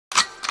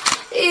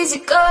easy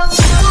go.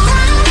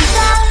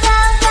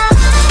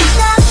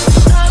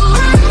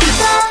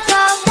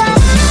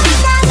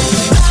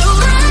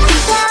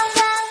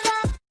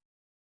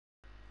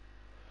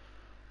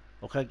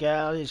 Okay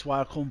guys,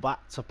 welcome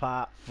back to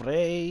part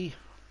 3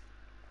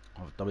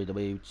 of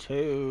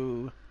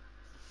WWII,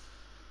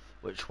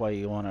 which way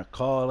you want to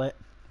call it,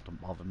 don't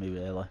bother me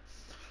really.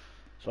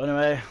 So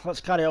anyway,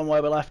 let's carry on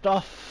where we left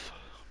off,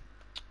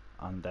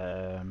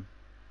 and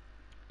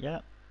yeah,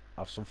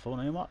 have some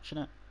fun in watching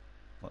it.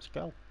 Let's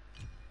go.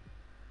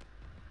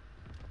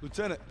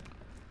 Lieutenant.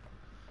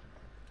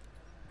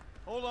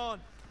 Hold on.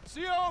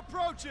 CO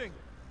approaching.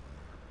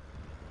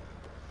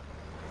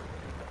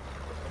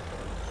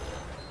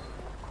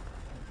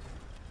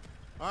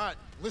 All right,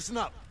 listen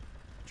up.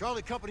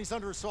 Charlie Company's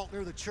under assault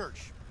near the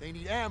church. They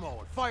need ammo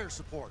and fire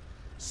support.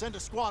 Send a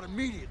squad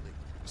immediately.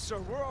 Sir,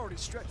 we're already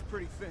stretched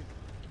pretty thin.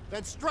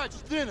 Then stretch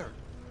thinner.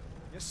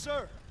 Yes,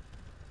 sir.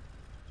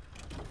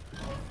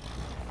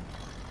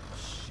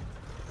 Shit.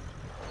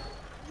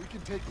 We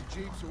can take the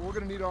jeep, so we're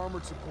gonna need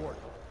armored support.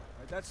 All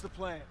right, that's the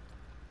plan.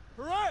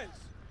 Perez!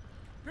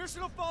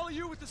 Pearson will follow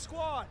you with the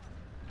squad.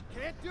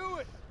 Can't do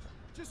it.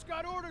 Just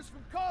got orders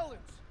from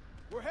Collins.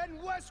 We're heading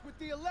west with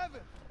the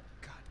 11th.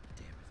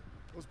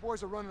 Those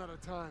boys are running out of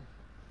time.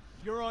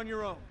 You're on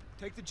your own.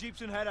 Take the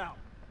jeeps and head out.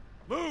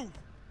 Move!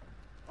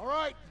 All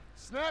right,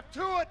 snap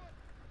to it!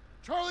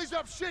 Charlie's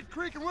up Shit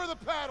Creek and we're the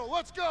paddle.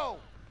 Let's go!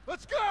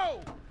 Let's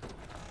go!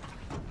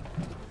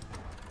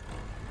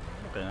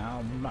 Okay, now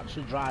I'm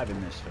actually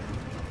driving this thing.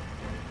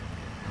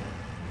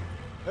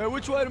 Hey,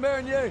 which way to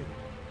Marigny?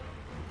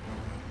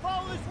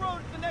 Follow this road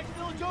to the next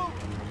village over.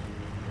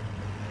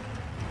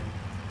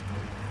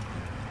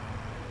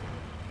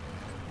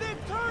 Big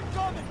turn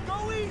coming!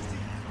 Go easy!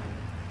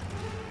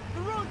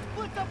 The road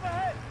splits up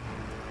ahead!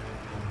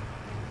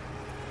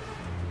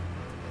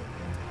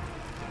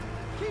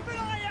 Keep an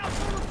eye out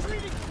for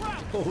retreating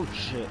crowds! Oh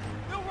shit.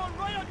 They'll run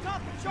right on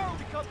top of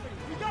Charlie Company!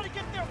 We gotta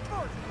get there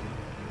first!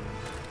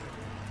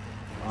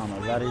 I'm a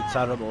very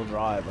terrible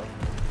driver.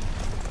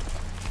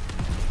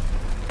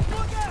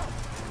 Look out!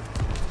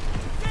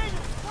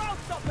 Daniel,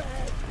 crowds up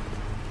ahead!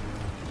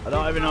 I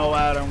don't even know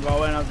where I'm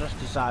going, I've just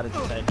decided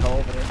to take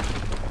over it.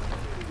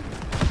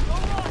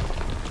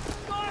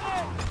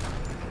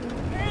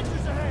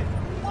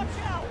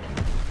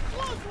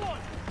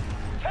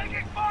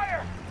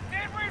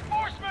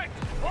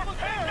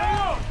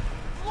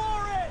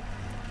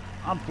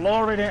 I'm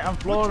flooring it, I'm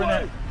flooring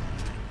it.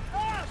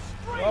 Ah,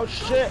 straight, oh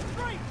shit.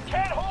 Straight.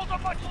 Can't hold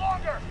them much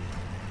longer.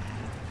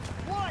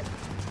 What?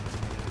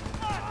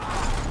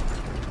 Ah.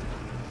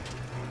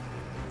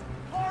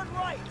 Hard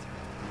right.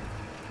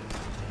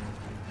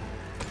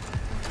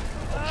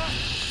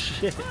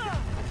 Shit.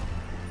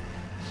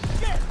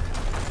 Shit.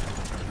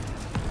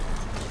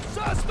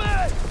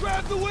 Suspect!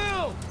 Grab the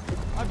wheel!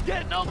 I'm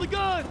getting on the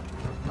gun!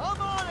 I'm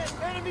on it!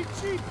 Enemy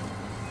jeep!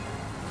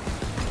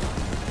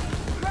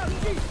 Grab the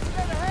jeep!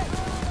 Dead ahead!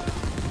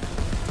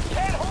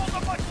 Can't hold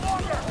them much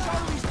longer!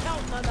 Charlie's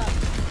counting on us!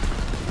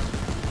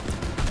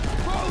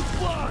 Road's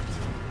blocked!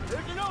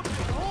 There's an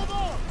opening! Hold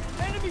on!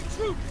 Enemy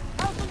troops!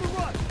 Out on the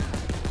run!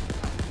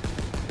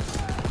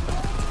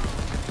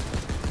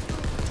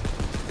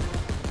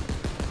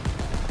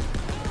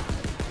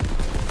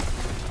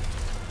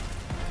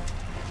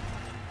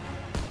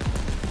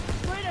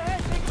 Straight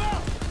ahead! Take him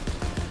out!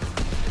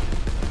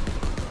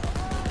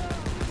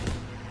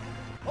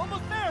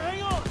 Almost there!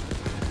 Hang on!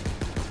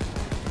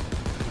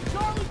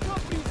 Charlie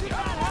Company's in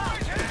that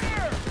house!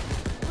 Here!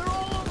 They're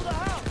all over the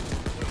house!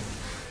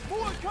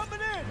 More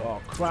coming in! Oh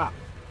crap.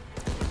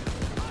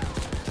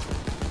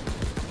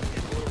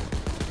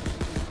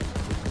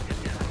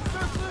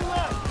 Circling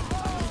left!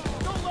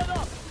 Don't let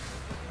up!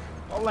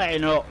 I'm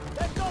letting up.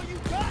 That's all you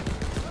got?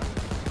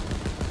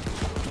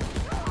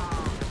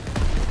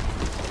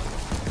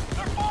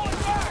 They're falling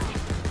back!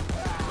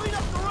 Clean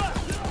up the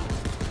rest!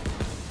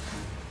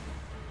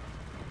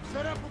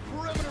 Set up a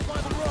perimeter by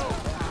the road!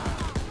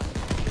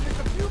 There's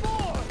a few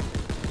more!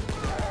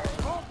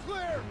 All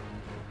clear!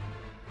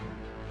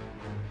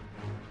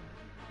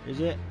 Is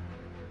it?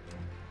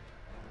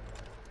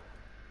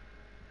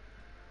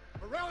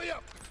 Rally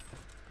up!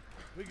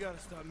 We gotta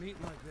stop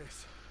meeting like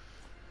this.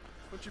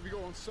 Don't you be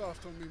going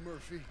soft on me,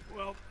 Murphy.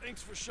 Well,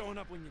 thanks for showing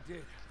up when you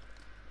did.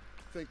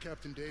 Thank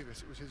Captain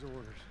Davis. It was his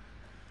orders.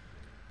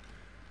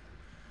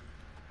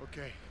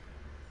 Okay.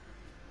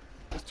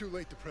 It's too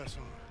late to press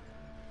on.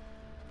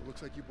 It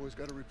looks like you boys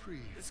got a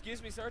reprieve.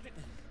 Excuse me, Sergeant?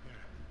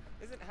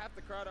 Yeah. Isn't half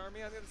the crowd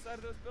army on the other side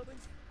of those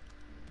buildings?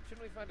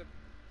 Shouldn't we find a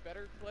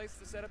better place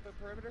to set up a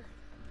perimeter?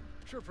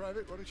 Sure,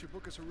 Private. Why don't you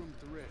book us a room at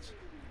the Ritz?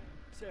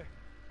 Sir.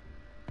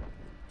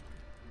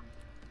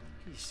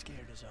 He's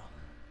scared as all.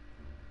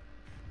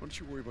 Why don't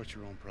you worry about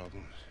your own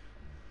problems?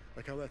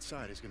 Like how that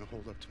side is gonna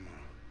hold up tomorrow.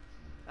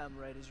 I'm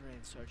right as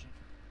rain, Sergeant.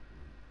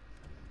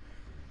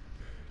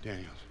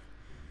 Daniels,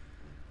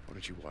 why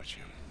don't you watch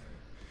him?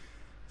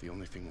 The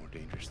only thing more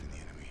dangerous than the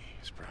enemy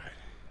is pride.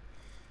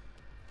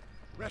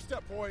 Rest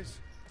up, boys.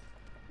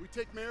 We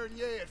take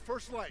Marigny at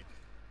first light.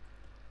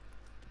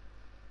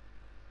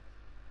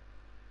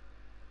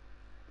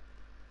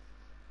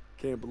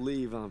 Can't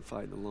believe I'm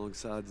fighting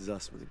alongside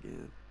Zussman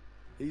again.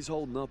 He's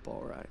holding up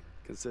all right,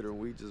 considering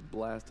we just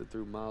blasted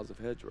through miles of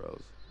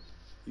hedgerows.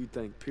 You'd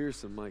think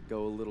Pearson might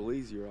go a little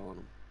easier on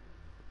him.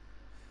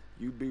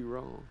 You'd be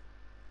wrong.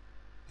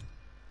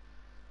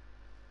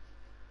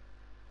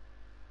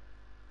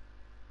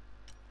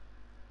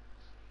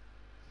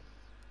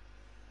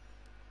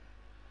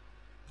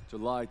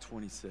 July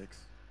 26th.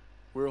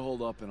 We're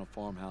holed up in a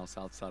farmhouse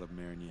outside of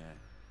Marigny.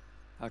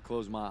 I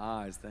close my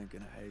eyes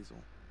thinking of Hazel,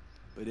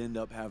 but end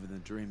up having the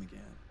dream again.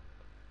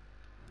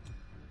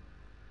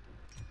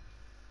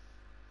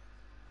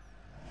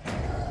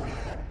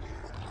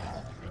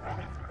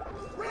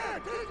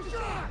 Brad, take a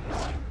shot!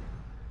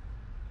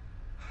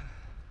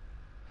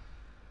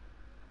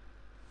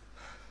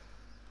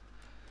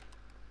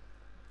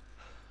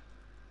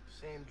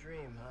 Same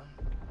dream, huh?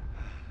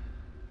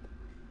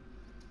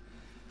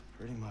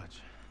 Pretty much.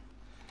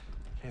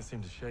 Can't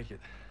seem to shake it.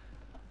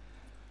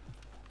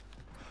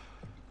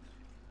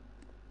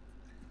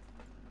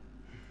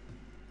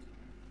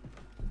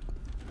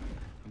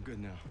 I'm good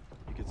now.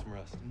 You get some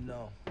rest.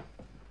 No.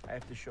 I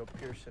have to show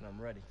Pearson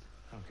I'm ready.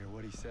 I don't care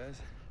what he says.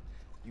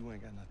 You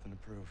ain't got nothing to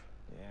prove.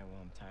 Yeah,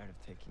 well, I'm tired of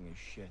taking his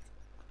shit.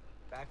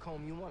 Back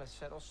home, you want to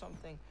settle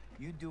something?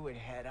 You do it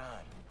head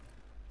on.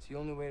 It's the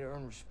only way to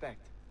earn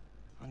respect.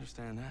 I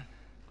understand that.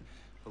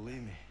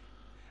 Believe me,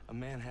 a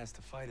man has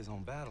to fight his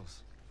own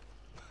battles.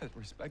 But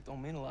respect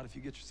don't mean a lot if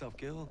you get yourself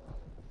killed.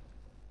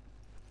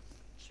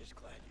 Just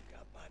glad you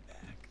got my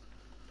back.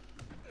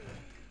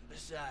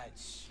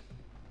 Besides,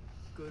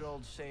 good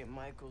old St.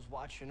 Michael's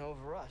watching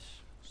over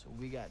us, so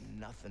we got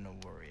nothing to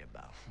worry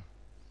about.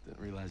 Didn't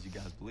realize you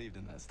guys believed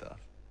in that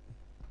stuff.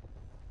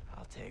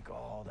 I'll take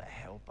all the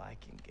help I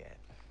can get.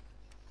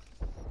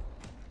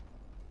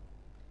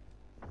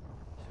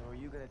 So are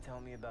you gonna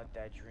tell me about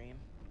that dream,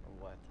 or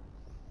what?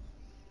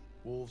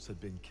 Wolves had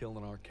been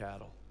killing our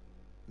cattle.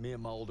 Me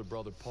and my older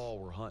brother Paul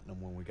were hunting them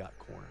when we got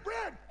cornered.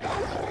 Brad! Brad,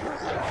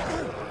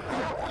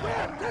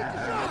 take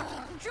the shot!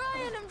 I'm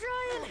trying!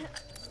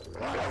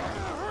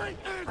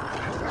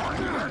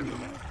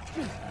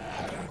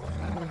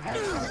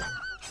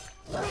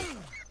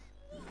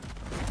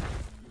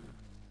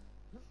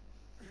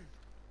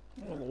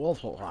 Well, the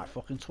wolf looks like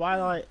fucking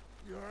Twilight.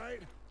 You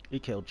alright? He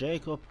killed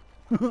Jacob.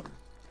 I'm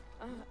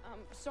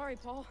sorry,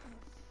 Paul.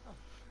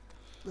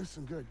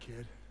 Listen good,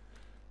 kid.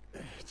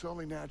 It's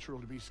only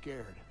natural to be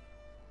scared.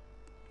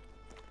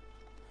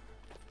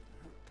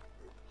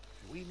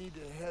 We need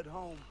to head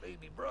home,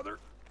 baby brother.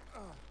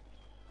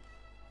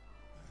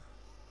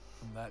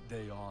 From that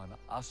day on,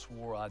 I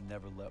swore I'd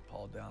never let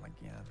Paul down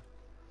again.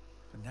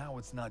 But now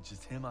it's not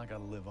just him I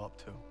gotta live up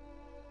to.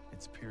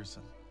 It's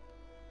Pearson.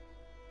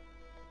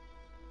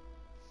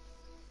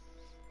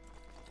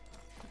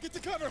 Get to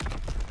cover!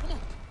 Come on!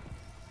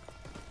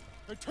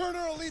 Now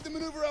Turner will lead the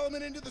maneuver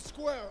element into the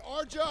square.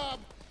 Our job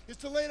is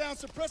to lay down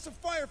suppressive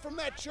fire from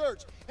that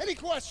church. Any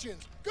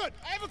questions? Good,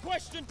 I have a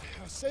question.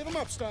 Save them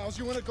up, Styles.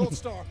 You win a gold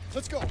star.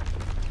 Let's go.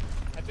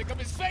 I think I'm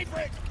his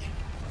favorite.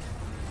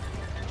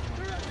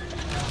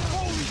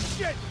 Holy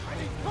shit! I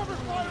need cover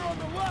fire on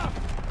the left!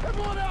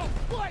 Everyone else,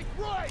 flank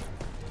right!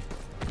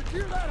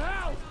 Secure that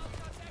house!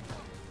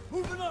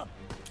 Moving up!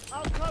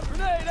 I'll cover.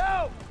 Grenade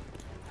out!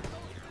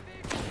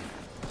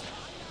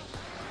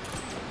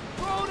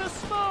 Throw the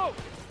smoke!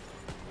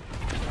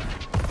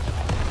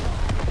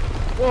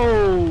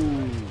 Whoa,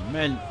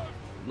 man,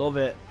 love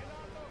it.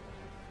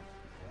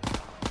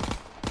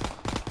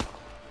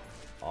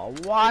 Oh,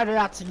 why did you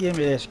have to give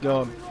me this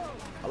gun?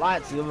 I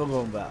like the other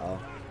gun better.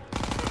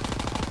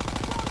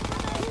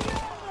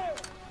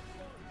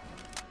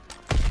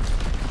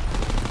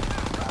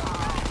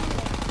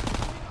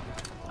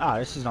 Ah,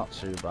 this is not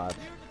too bad.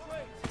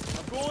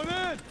 I'm going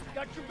in!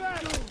 Got your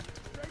back!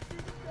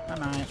 Hi,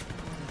 mate.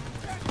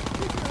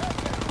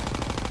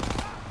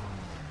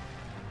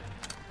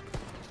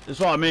 That's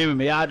what I mean with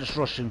me, I just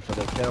rush in for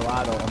the kill,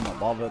 I'm not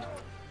bothered.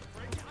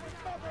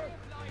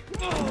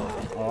 I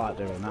like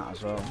doing that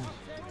as well.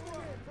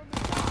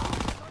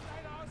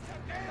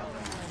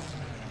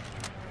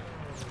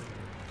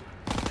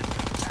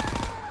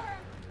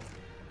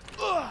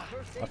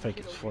 I think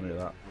it's funny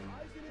that.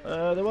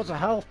 There was a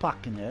health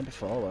pack in here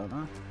before, weren't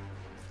there?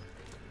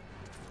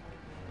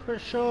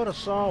 Pretty sure I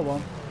saw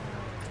one.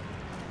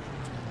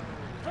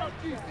 Up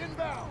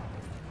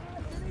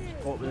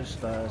these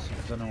stairs,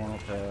 if there's anyone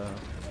up here.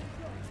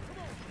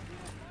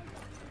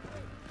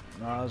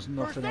 No, there's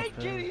nothing up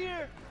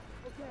here.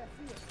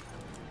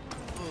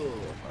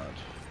 Oh, bad.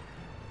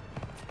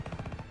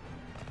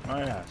 Oh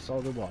yeah,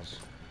 so there was.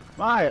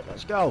 Right,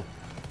 let's go.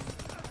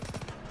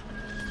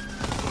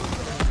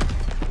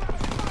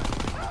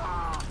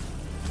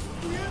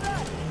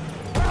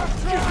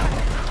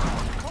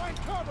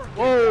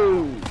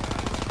 Whoa!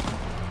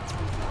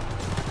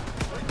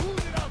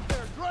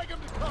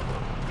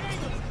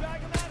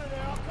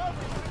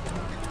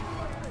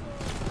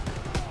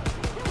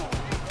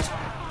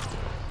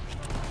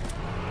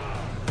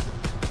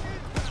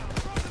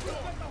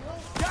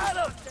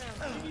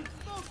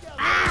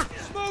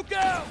 Smoke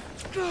out!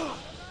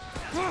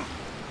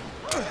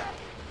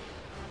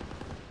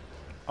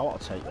 I want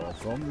to take your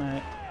gun,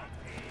 mate.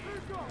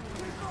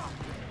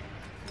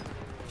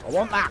 I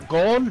want that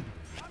gun!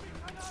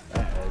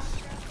 There it is.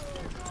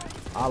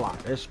 I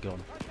like this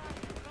gun.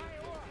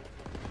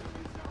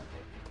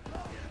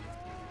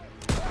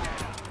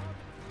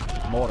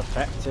 More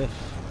effective.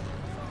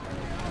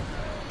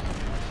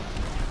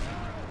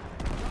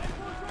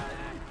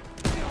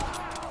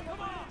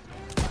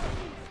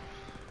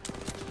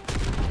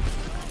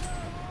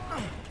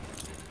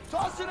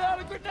 Toss it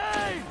out, a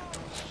grenade!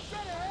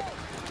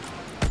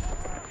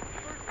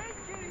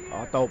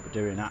 I don't be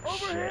doing that Over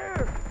shit.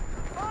 here!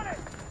 On it!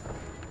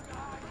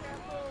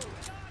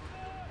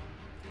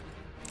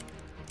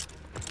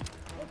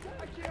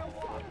 I can't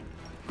walk!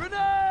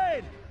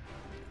 Grenade!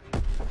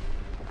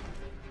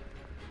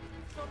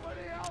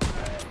 Somebody help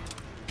me!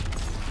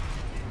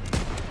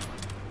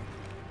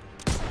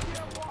 I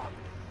can't walk!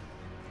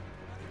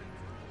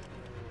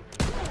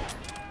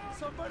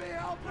 Somebody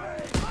help me!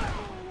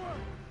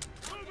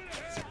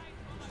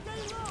 Stay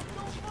low!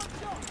 Don't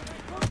fuck up!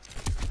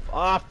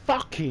 Ah,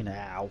 fucking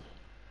hell.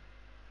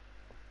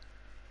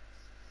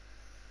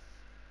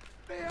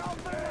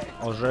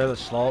 I was really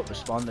slow at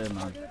responding,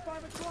 man.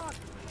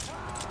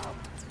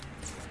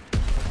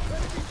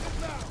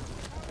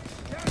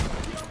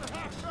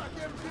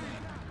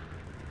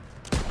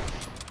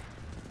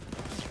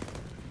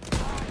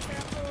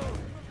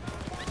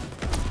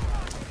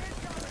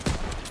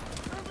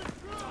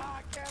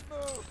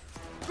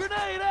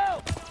 Grenade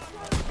out!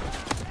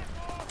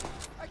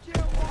 I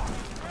can't walk.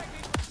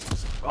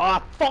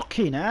 Ah,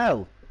 fucking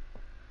hell.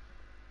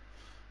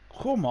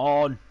 Come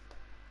on.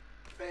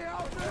 Stay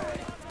out there!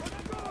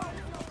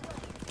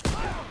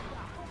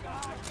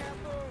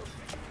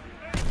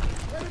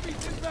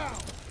 Enemies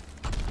inbound!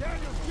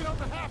 Daniels, get on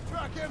the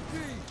half-track MG!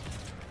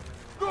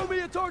 Throw me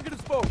a target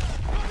smoke!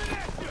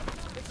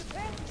 It's a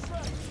tank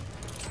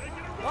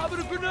strike! Lob it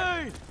a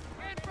grenade!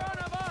 In front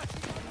of us!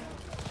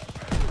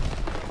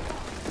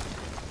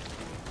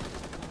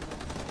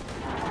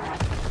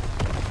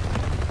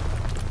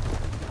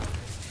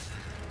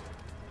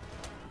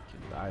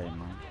 Fucking dying,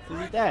 man.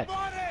 Is he dead?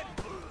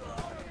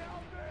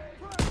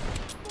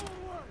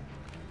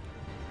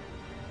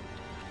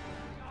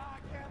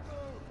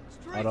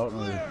 I don't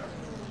know.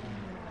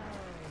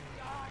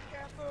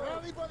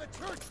 Rally by the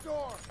church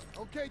door!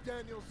 Okay,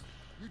 Daniels,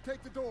 you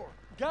take the door.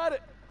 Got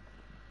it!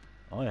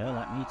 Oh yeah,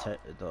 let me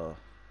take the door.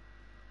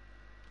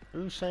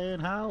 Who's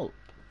saying help?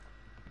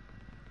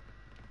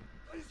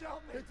 Please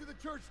help me! Get to the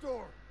church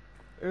door!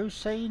 Who's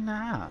saying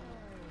that?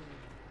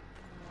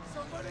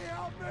 Somebody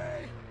help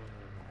me!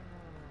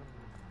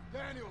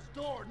 Daniels,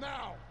 door,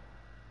 now!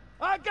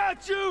 I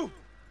got you!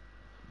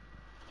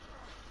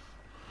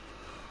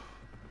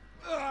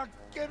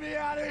 Get me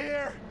out of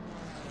here!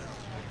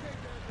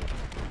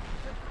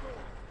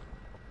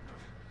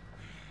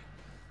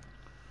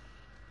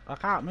 I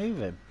can't move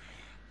him.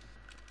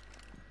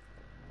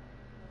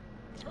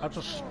 I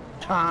just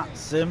can't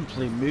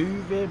simply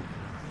move him.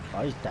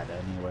 Oh, he's dead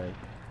anyway.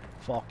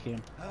 Fuck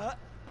him.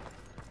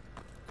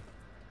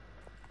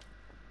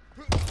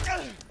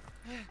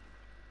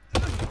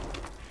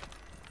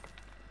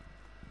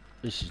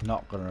 This is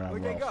not gonna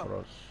end well for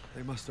us.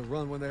 They must have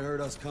run when they heard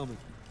us coming.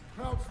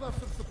 Crowd's left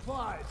some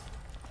supplies.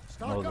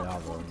 Stock No, they up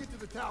before we haven't. get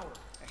to the tower.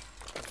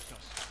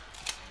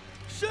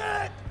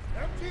 Shit!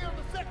 MG on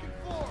the second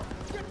floor.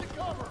 Get to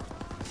cover.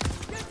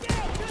 Get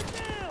down! Get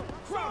down!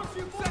 Crowd,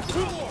 second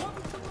floor.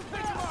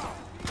 Take him out.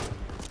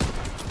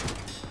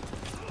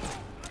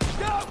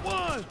 Got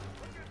one!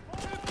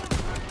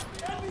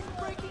 Enemies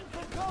breaking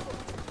for cover.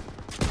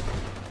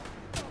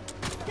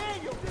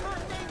 Daniel,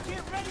 first aid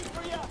kit ready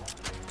for you.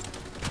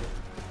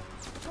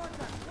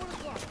 Contact, 1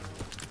 o'clock.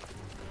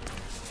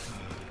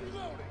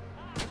 Reloading.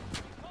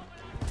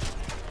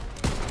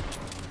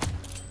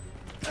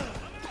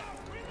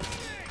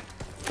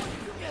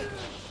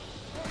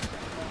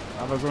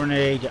 Have a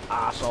grenade, you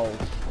asshole.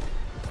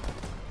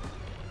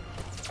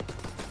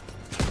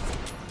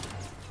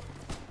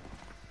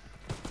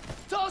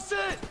 Toss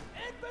it!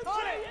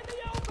 Infantry in the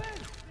open!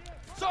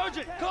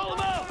 Sergeant, call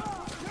him out!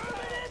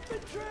 German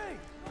infantry!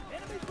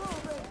 Enemies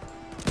moving!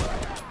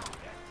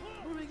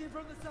 Moving in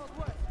from the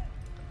southwest.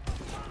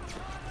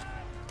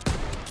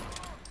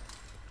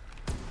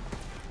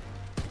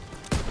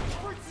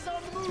 Fritz is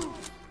on the move!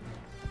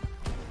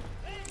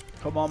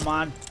 Come on,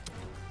 man.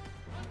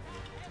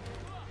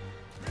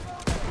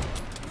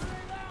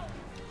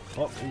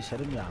 Fuck, he's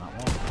hitting me on that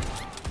one.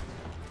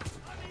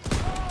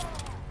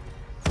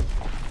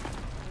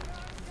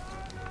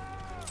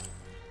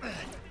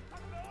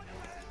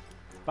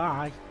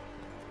 Bye.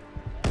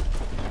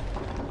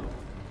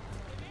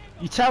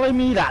 You telling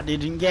me that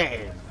didn't get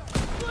him?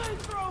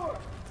 Flamethrower!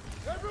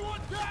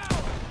 Everyone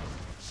down!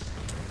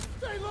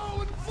 Stay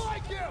low and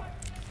flank him!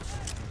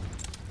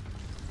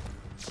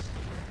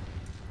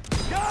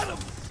 Got him!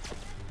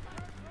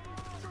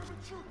 German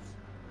troops!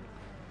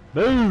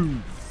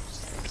 Boom!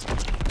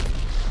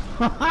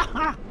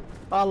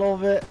 I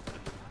love it.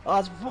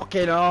 That's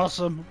fucking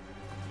awesome.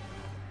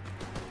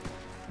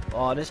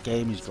 Oh, this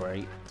game is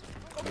great.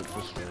 It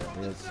just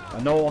really is. I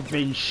know I've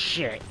been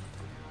shit.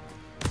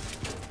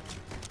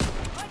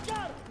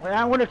 Well,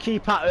 I'm gonna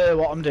keep at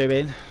what I'm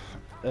doing,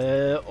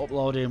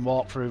 uploading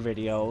walkthrough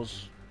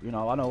videos. You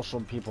know, I know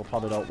some people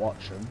probably don't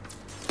watch them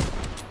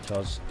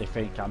because they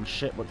think I'm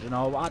shit, but you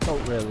know, I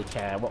don't really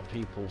care what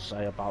people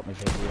say about my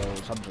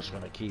videos. I'm just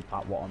gonna keep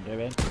at what I'm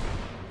doing.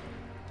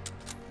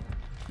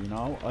 You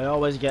know, I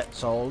always get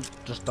told,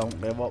 just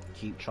don't give up,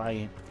 keep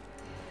trying.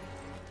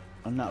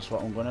 And that's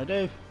what I'm gonna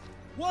do.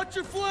 Watch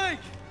your flank!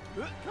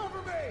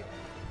 Cover me!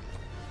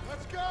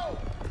 Let's go!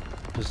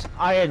 Because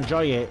I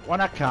enjoy it. When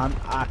I can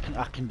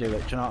do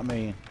it, do you know what I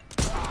mean?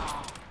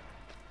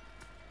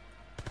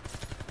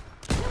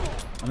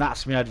 And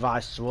that's my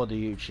advice to other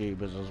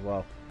YouTubers as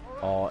well.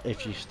 Or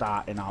if you're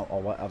starting out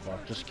or whatever,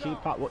 just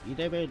keep at what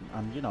you're doing,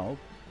 and you know,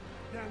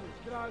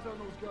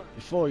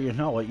 before you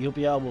know it, you'll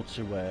be able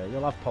to,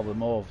 you'll have probably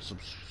more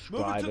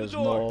subscribers,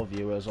 more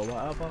viewers or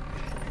whatever.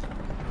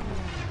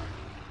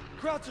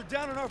 Krauts are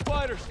down on our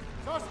fighters.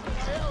 Suspect,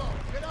 Aiello,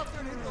 get up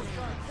there and hit those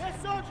guns.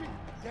 Yes, Sergeant.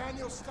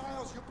 Daniel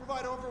Stiles, you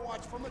provide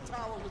overwatch from the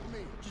tower with me.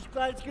 Just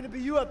glad it's gonna be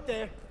you up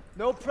there.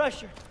 No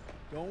pressure.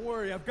 Don't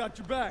worry, I've got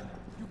your back.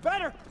 You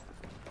better.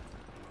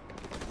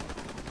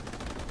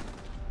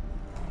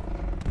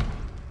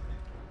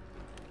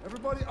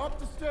 Everybody up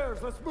the stairs,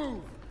 let's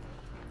move.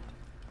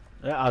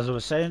 Yeah, as I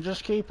was saying,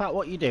 just keep at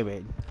what you're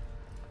doing.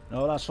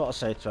 No, that's what I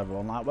say to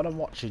everyone. Like when I'm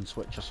watching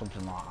Twitch or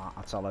something like that,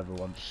 I tell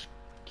everyone just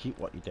keep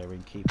what you're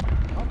doing, keep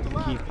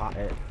at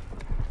it.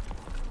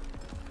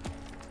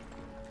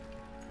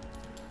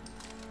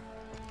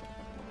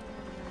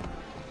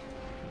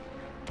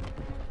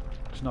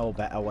 There's no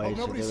better way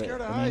to do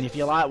it. I mean, if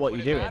you like what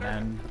you're doing,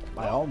 then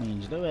by all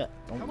means do it.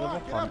 Don't give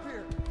up on it.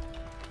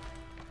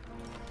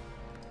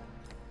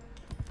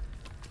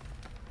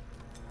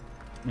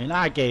 I mean,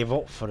 I gave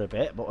up for a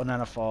bit, but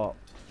then I thought,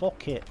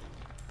 fuck it,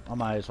 I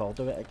might as well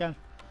do it again.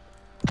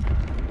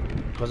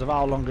 Because of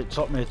how long it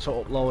took me to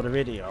upload a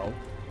video.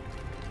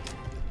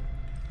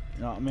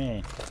 You know what I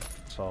mean?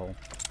 So,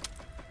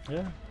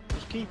 yeah,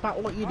 just keep at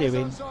what you're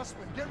doing.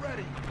 Get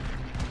ready.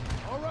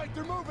 All right,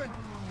 they're moving.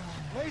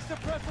 Lay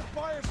suppressive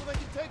fire so they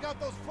can take out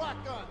those flak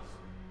guns.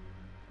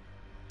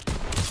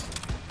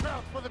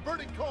 Crouch for the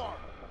burning car.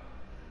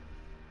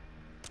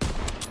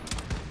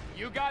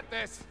 You got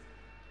this.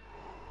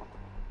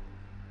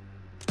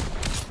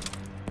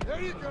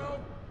 There you go.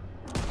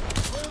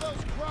 Clear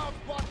those crowds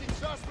blocking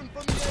Sussman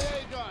from the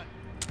AA gun.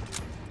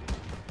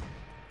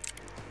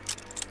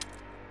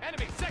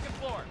 Enemy, second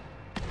floor.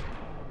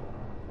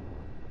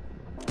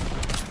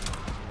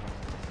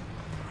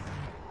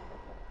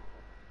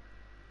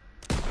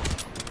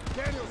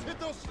 Daniels, hit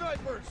those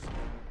snipers.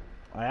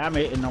 I am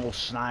hitting those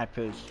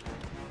snipers.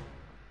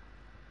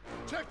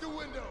 Check the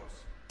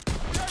windows.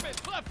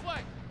 Germans, left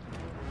flank.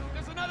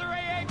 There's another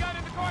AA gun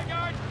in the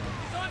courtyard.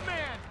 It's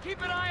unmanned.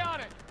 Keep an eye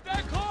on it.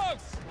 They're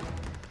close.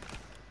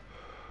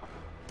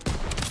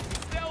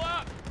 Still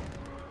up.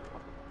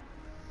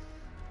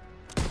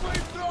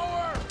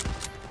 Flamethrower.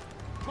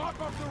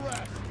 Mop up the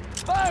rest.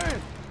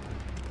 Firing!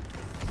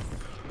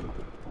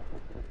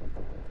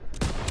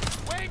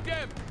 Winged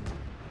him.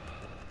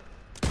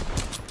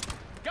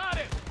 Got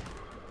it.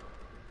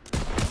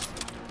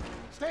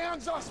 Stay on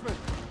Zussman.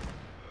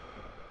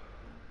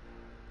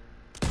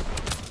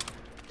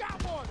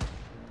 Got one.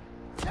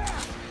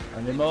 Yeah.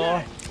 Any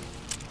more?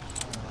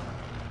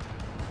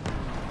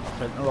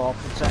 I think they're all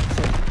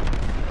protected.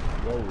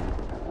 Whoa.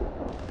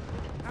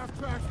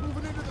 Half-tracks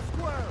moving into the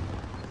square.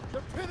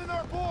 They're pinning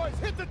our boys.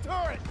 Hit the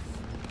turrets.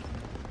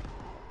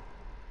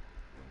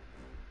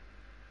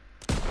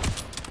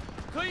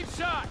 Clean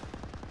shot.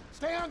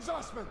 Stay on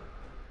Zussman.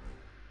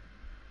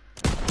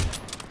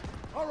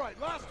 All right,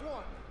 last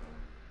one.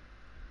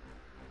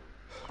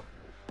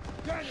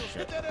 Daniels,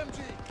 hit that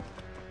MG.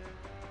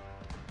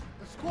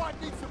 The squad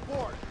needs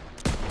support.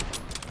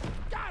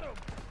 Got him.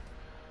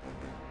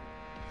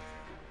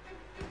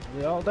 Are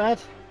they all dead?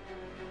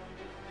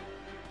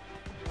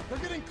 They're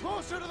getting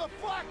closer to the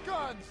flak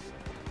guns.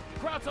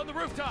 Krauts on the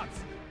rooftops.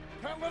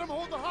 Can't let them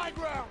hold the high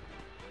ground.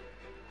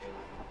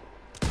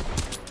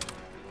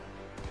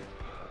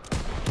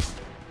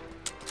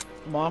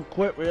 Come on,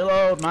 quick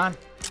reload, man.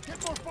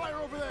 Get more fire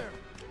over there.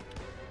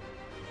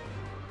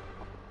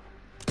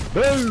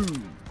 Boom!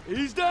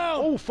 He's down!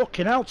 Oh,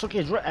 fucking hell, took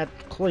his head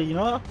clean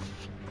off.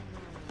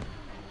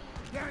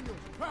 Daniels,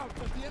 crouch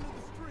at the end of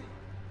the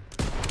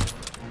street.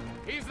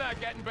 He's not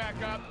getting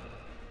back up.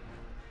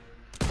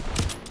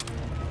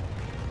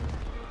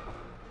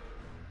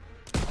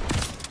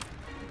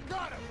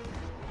 Got him.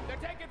 They're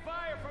taking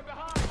fire from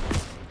behind.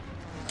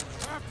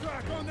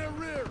 Half-track on their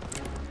rear.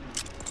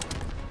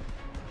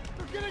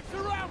 They're getting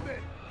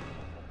surrounded.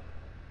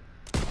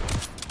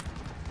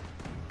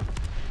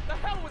 The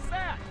hell was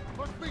that?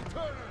 Must be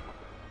Turner.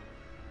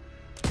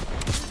 You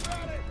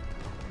got it.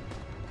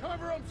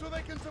 Cover them so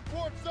they can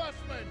support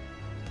Zussman.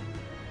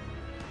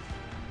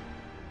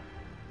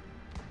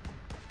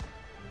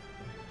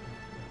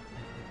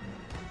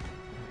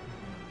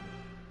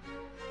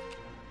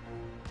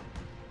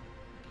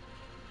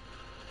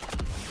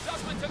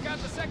 Zussman took out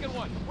the second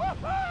one.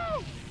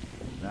 Woohoo!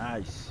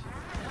 Nice.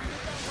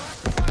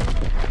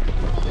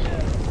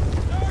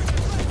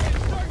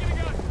 Start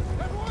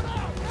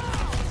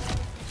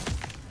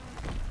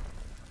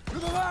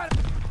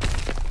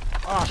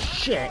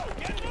shit!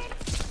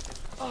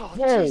 Oh,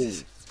 Whoa!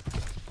 Jesus.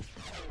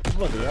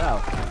 Bloody hell.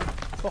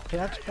 Fucking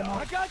head's come I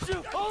off. got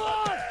you!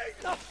 Hold on!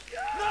 No!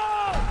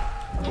 No!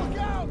 Look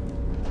out!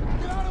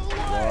 Get out of the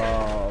way!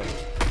 Whoa.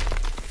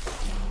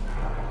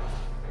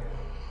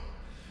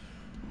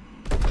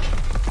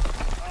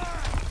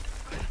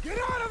 Get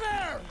out of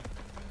there!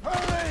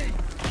 Hurry!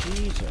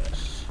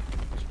 Jesus.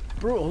 It's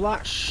brutal,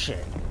 that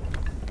shit.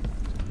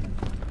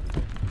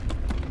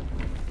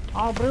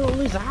 How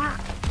brutal is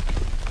that?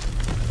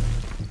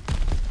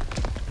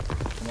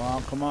 Come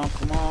on, come on,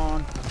 come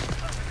on.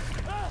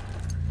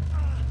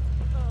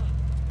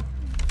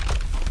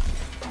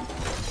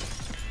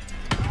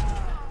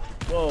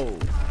 Whoa.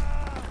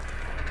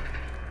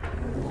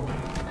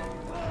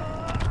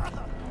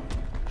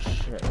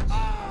 Shit.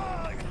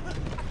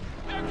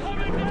 They're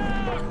coming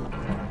down!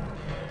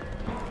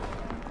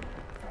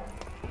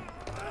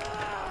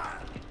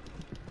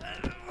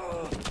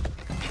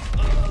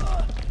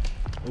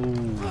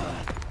 Ooh.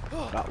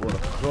 That would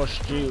have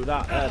crushed you,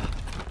 that head.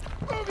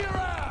 Move your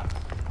ass!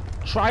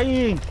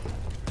 Trying!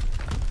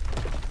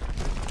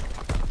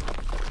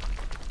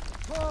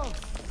 Oh,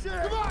 shit!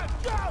 Come on,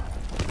 jump!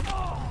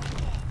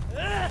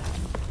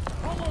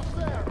 Almost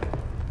there!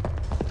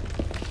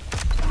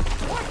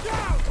 Watch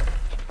out!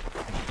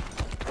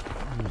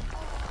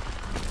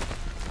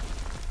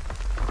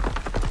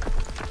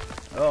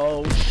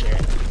 Oh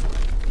shit.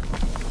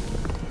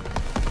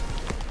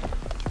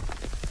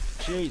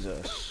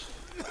 Jesus.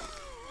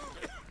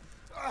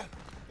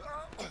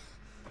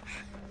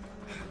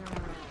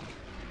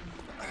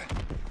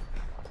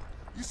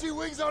 You see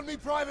wings on me,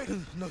 Private?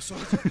 No,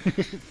 Sergeant.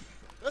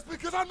 That's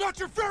because I'm not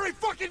your fairy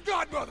fucking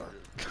godmother!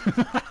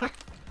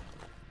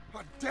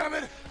 God damn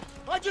it!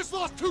 I just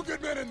lost 2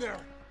 good men in there!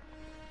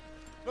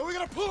 Now we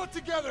gotta pull it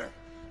together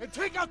and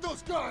take out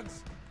those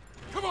guns!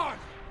 Come on!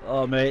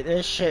 Oh mate,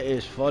 this shit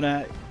is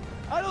funny.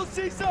 I don't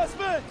see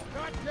suspect!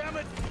 God damn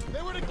it!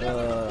 They were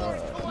together before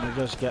it Let me collapsed!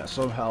 just get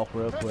some help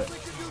real quick.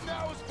 Best we can do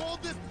now is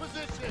hold this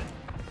position!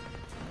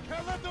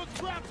 Can't let those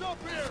traps up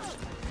here!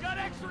 Got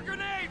extra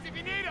grenades if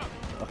you need them!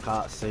 I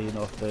can't see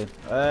nothing.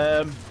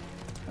 I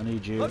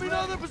need you. Let me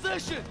know their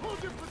position!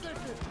 Hold your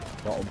position!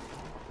 Got 'em.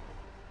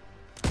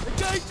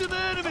 Engage the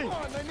enemy! Come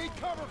on, they need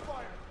cover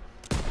fire!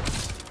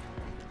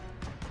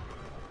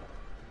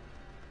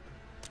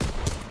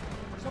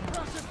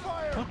 Suppressive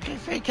fire! Fucking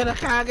thinking I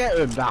can't get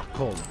him, that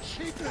cunt.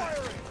 Keep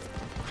firing!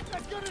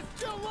 That gun is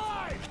still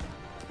live!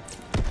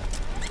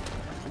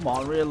 Come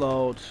on,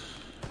 reload.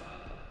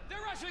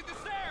 They're rushing the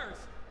stairs!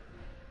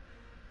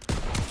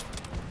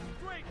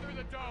 Straight through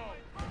the dome!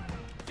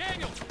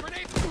 Daniel,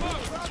 grenades and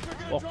smoke! Crowds are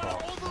gonna try to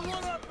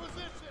overrun our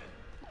position!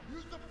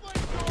 Use the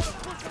flamethrower to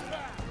push them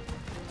back!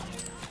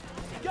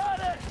 Got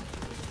it!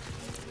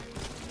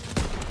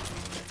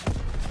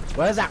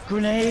 Where's that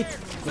grenade?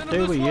 What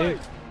do with you? They're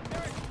exposed!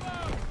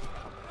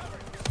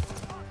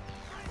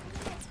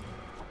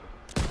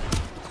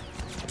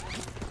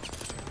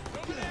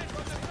 Moving in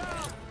from the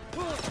south!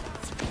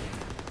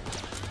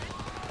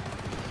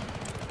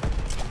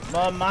 Come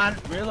on, man,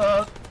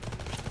 reload.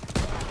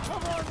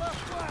 Cover our left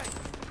flank!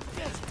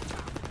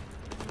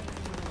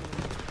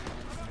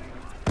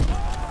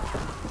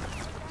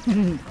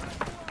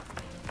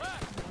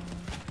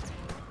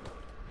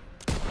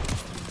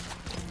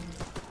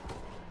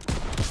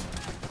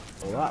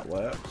 Well, that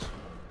works.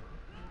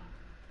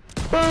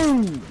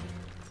 Boom!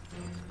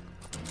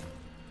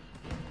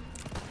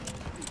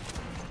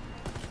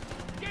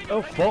 Daniel,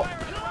 Oh, take fuck. fire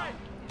in the right!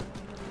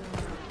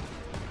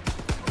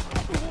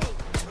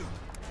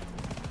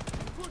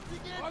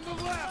 On the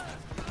left!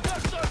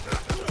 Yes, sir!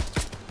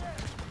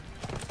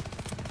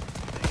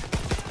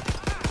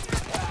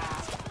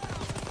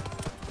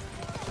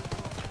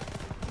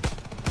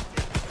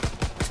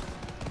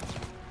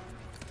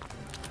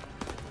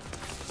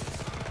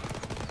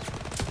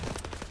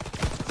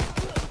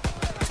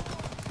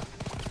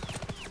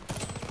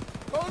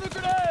 Throw the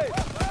grenade!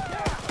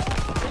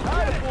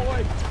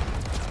 Attaboy!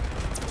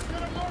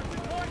 Get a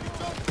marking target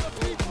up to the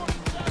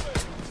P-47!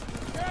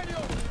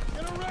 Daniel,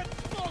 get a red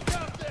smoke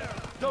out there!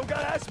 Don't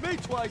gotta ask me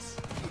twice!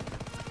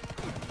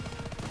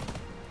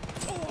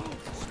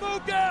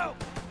 Smoke out!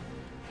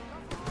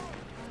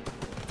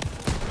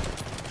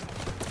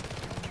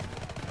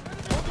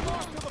 Hold them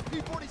off till the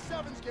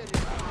P-47s get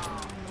here!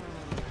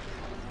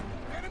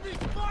 Enemy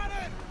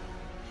spotted!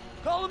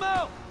 Call them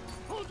out!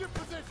 Hold your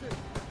position!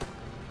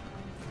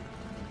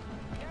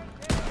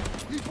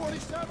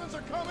 P-47s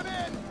are coming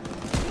in!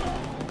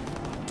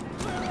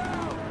 Clear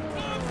out!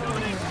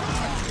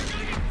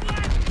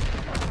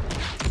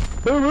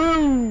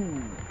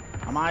 Boo-hoo!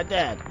 Am I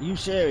dead? Are you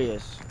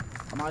serious?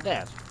 Am I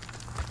dead?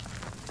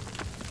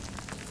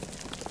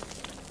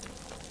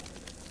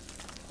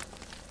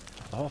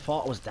 Oh, I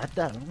thought I was dead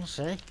then, I'm gonna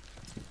say.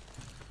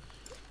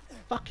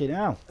 Fucking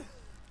hell.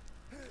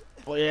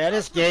 But yeah,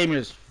 this game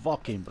is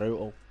fucking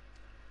brutal.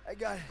 I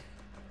got it.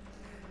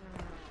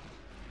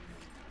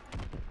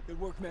 Good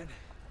work, men.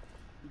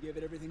 You gave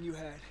it everything you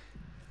had.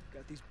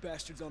 Got these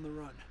bastards on the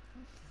run.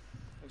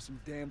 That was some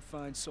damn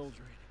fine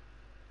soldiering.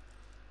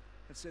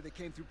 I'd say they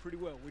came through pretty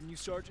well, wouldn't you,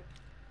 Sergeant?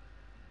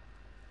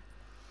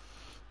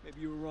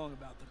 Maybe you were wrong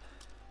about them.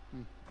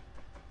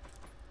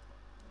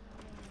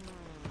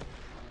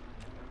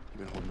 You've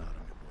been holding out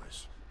on me,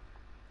 boys.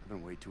 I've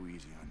been way too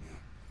easy on you.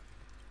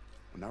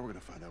 Well, now we're gonna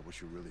find out what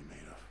you're really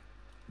made of.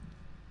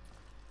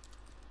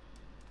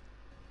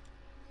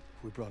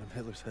 If we brought him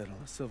Hitler's head on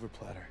a silver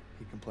platter,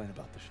 he'd complain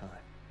about the shine.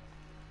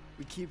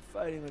 We keep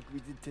fighting like we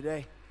did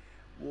today,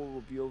 war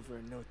will be over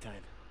in no time.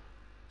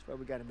 That's why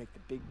we gotta make the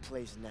big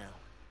plays now.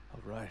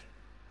 All right,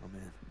 I'm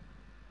in.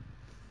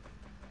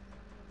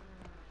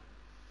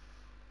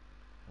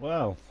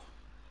 Well,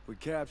 We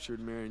captured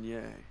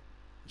Marigny.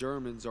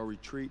 Germans are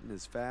retreating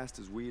as fast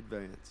as we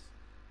advance.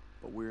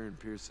 But we're in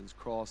Pearson's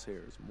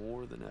crosshairs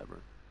more than ever.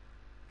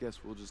 Guess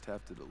we'll just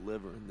have to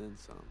deliver and then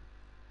some.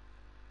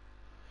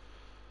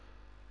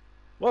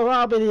 well,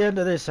 that'll be the end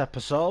of this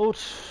episode.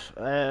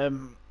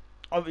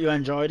 Hope you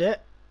enjoyed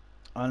it,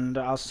 and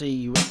I'll see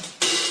you.